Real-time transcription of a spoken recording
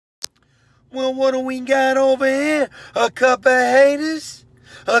Well, what do we got over here? A couple of haters?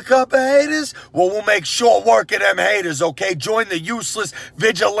 A couple of haters? Well, we'll make short work of them haters, okay? Join the useless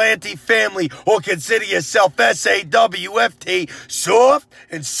vigilante family or consider yourself SAWFT, soft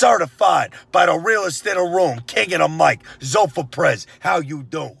and certified by the realest in the room, king of the mic, Zofa Prez. How you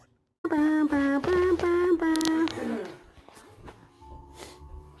doing?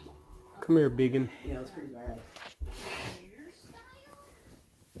 Come here, biggin. Yeah, it's pretty bad.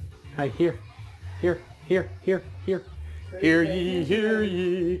 Hey, here. Hear ye, hear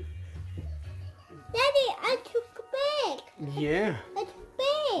ye. Daddy, I took a bag. Yeah. I took a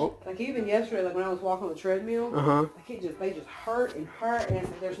bag. Oh. Like even yesterday, like when I was walking on the treadmill, they just hurt and hurt, and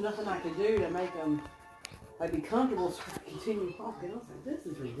there's nothing I could do to make them like be comfortable so I can continue walking. I was like, this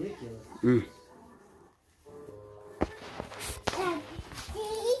is ridiculous. Mm.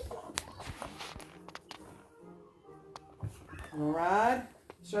 Wanna ride?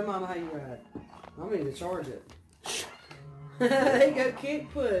 Show Mama how you ride. I'm going to charge it. There you go,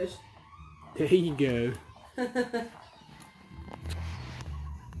 kick, push. There you go. I'll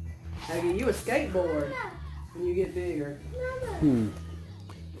get you a skateboard when you get bigger. Can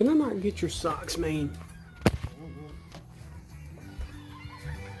I not get your socks, man?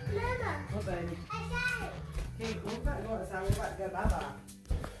 Mama, What, baby? I got it. We're about to go outside. We're about to go bye-bye.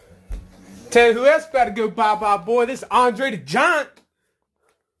 Tell you who else about to go bye-bye, boy. This is Andre the Giant.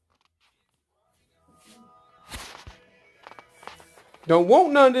 Don't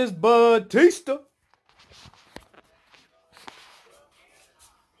want none of this Batista.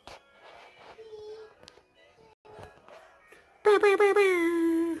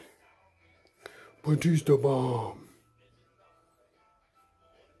 Batista bomb.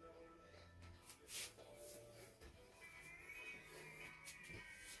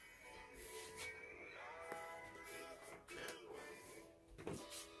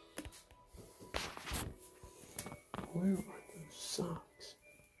 Where are those socks?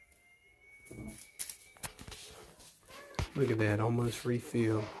 Look at that, almost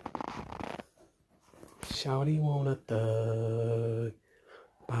refilled. Shawty want a thug.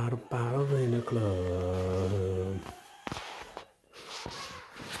 Bottle in the club.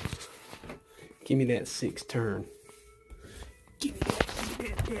 Give me that 6 turn. Give me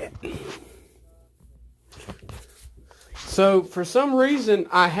that. So for some reason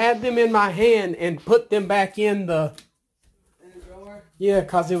I had them in my hand and put them back in the drawer? Yeah,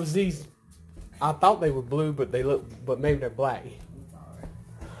 cause it was these. I thought they were blue, but maybe they're black.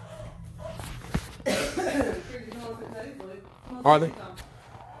 Are they?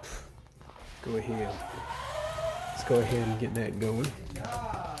 Go ahead. Let's go ahead and get that going.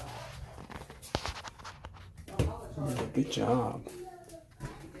 Yeah, good job.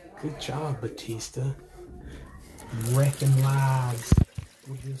 Good job, Batista. Wrecking lives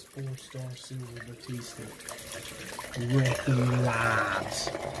with this 4-star silver Batista. Wrecking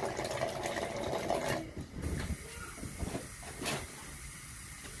lives.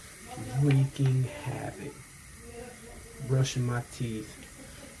 Wreaking havoc. Brushing my teeth.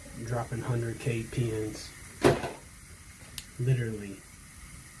 Dropping 100K pins. Literally.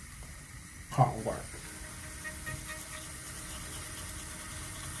 Hard work.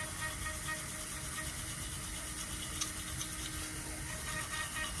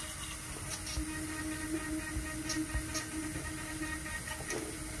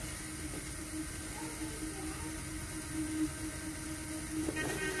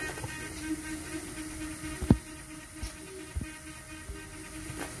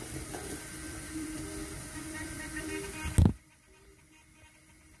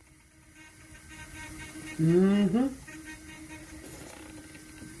 Mm-hmm.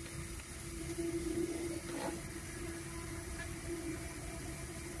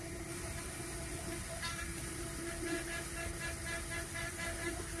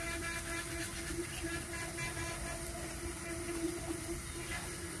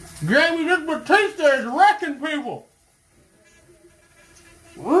 Grammy, this Batista is wrecking people.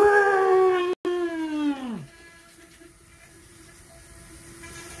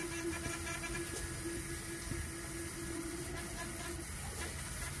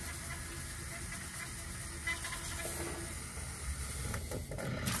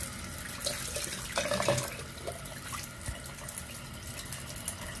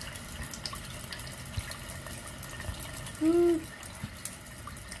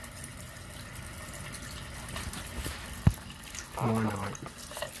 Why not?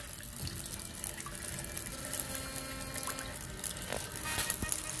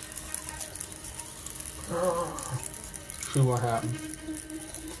 See what happened.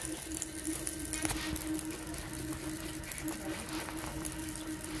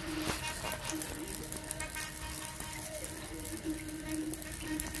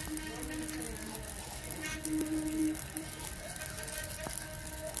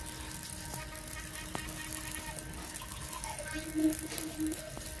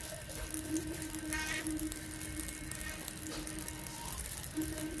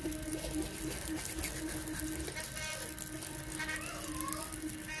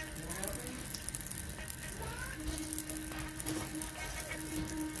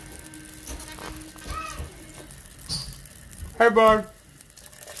 Hey, bud.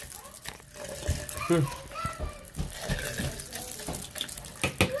 What's this?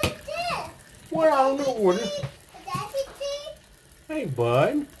 Well, I don't know what it is. Daddy teeth? Hey,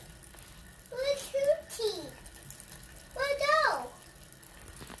 bud. What's your teeth? What no?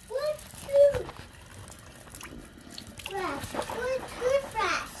 What's your brush? What's your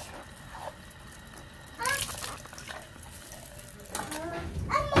brush?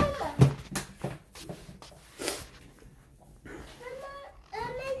 Mama.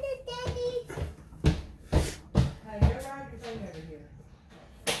 I'm in the daddy's. Hey, you're right, your thing over here.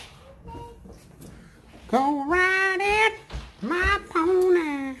 Go ride it, my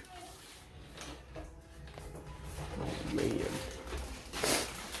pony. Oh, man.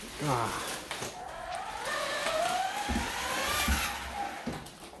 Ah.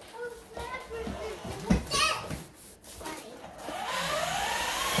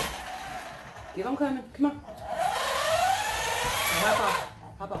 Keep on coming. Come on. Hop off.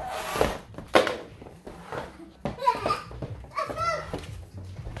 Hop off.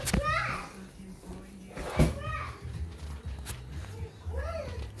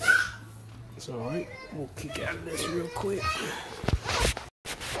 It's all right. We'll kick out of this real quick.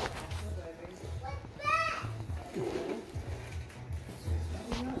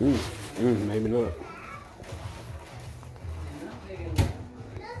 Maybe not.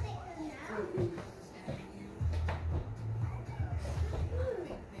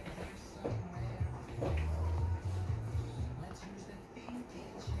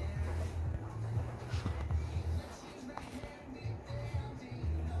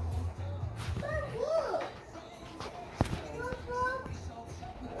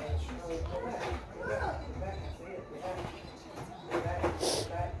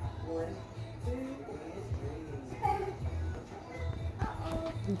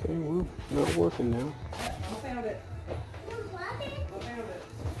 Okay, well, not working now. I found it. I found it.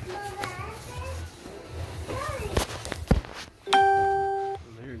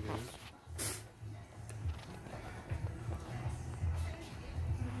 There it goes.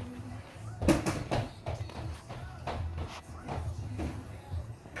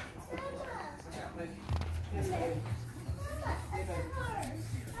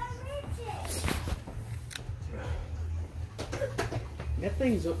 That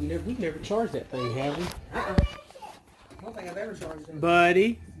thing's up. We've never charged that thing, have we? I don't think I've ever charged him.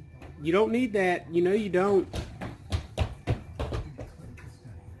 Buddy, you don't need that. You know you don't.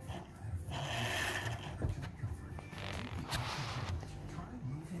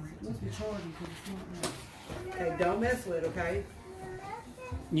 Must be charging because it's not right. Okay, don't mess with it, okay?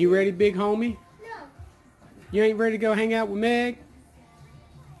 You ready, big homie? No. You ain't ready to go hang out with Meg?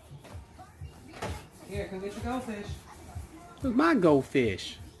 Here, come get your goldfish. Where's my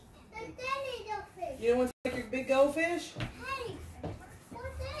goldfish? The daddy don't fish. You don't want to take your big goldfish? Hey,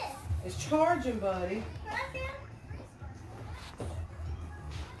 what's this? It's charging, buddy. Roger?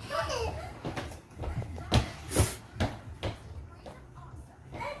 A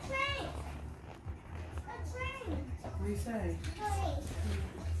train. A train. What do you say? Hurry.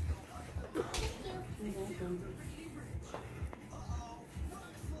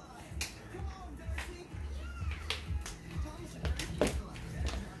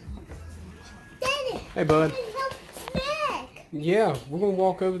 Daddy, Hey, bud. help Meg. Yeah, we're going to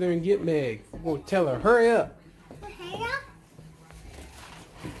walk over there and get Meg. We're going to tell her, hurry up. Hurry up.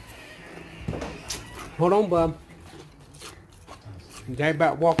 Hold on, bub. Dad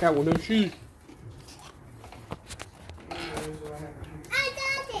about to walk out with no shoes. I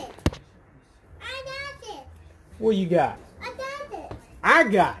got it. I got it. What you got? I got it. I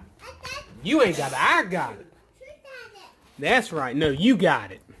got it. I got it. You ain't got it. I got it. You got it. That's right. No, you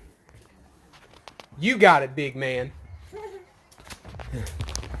got it. You got it, big man.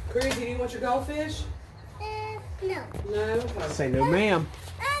 Cruz, do you want your goldfish? No. No? Okay. Say no, ma'am.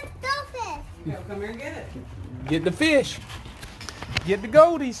 Goldfish. Okay, well, come here and get it. Get the fish. Get the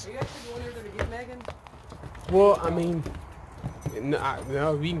goldies. Are you actually going over to get Megan? Well, I mean,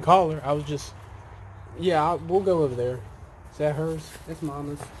 no, you can call her. I was just, yeah, we'll go over there. Is that hers? It's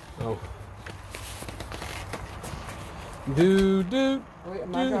Mama's. Oh. Dude. Wait,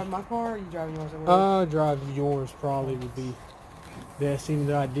 am I driving my car or are you driving yours? Drive yours probably would be best, even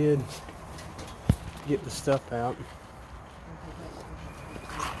though I did get the stuff out.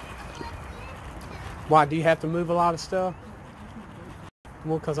 Why, do you have to move a lot of stuff?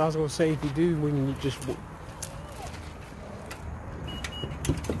 Well, because I was going to say, if you do, we can just...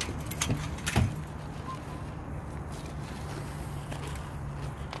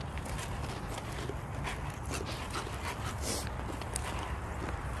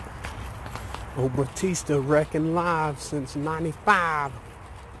 Old Batista wrecking live since '95.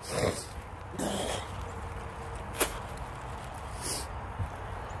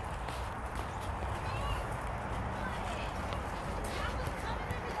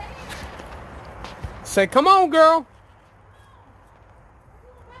 Say, come on, girl.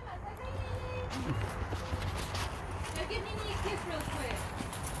 Now give me a kiss real quick.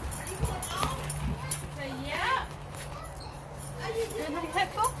 Are you going home? Say, yeah. How you doing? I had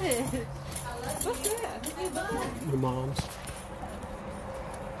focus. What's that? Who's your bud? Your mom's. Come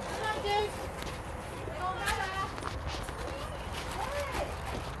on, dude.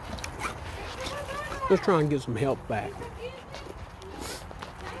 Let's try and get some help back.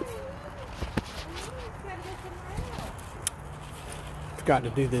 Forgot to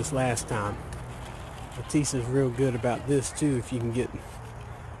do this last time. Batista's real good about this too. If you can get,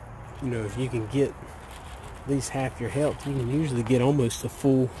 you know, if you can get at least half your health, you can usually get almost a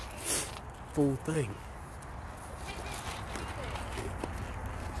full thing.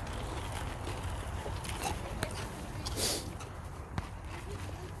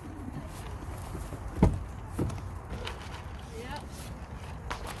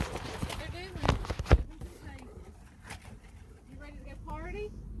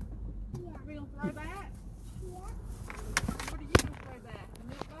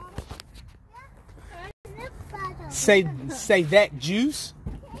 Say that juice.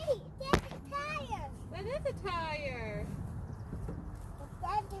 Hey, that's a tire. That is a tire.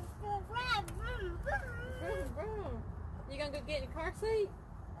 That is the grab. Vroom, Vroom, vroom. You gonna go get in your car seat?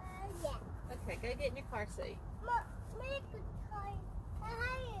 Yeah. Okay, go get in your car seat. Make a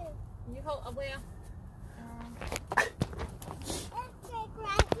tire. You hold, well. Let's take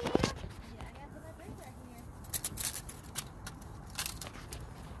right here. Yeah, I got some of this right here.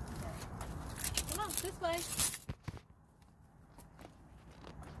 Okay. Come on, this way.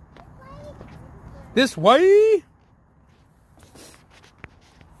 This way.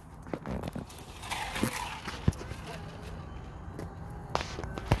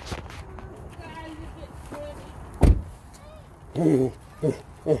 You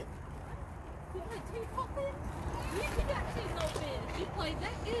played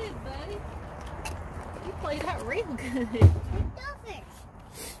that good, buddy. You played that real good.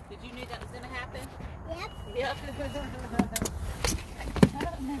 Did you know that was going to happen? Yep. Yep.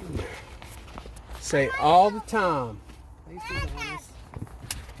 Say all the time.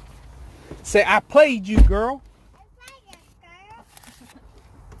 Say, I played you, girl.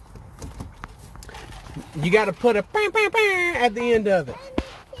 You got to put a bam, bam, bam at the end of it.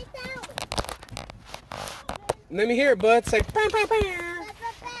 Let me hear it, bud. Say bam, bam, bam.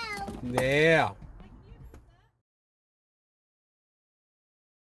 Yeah.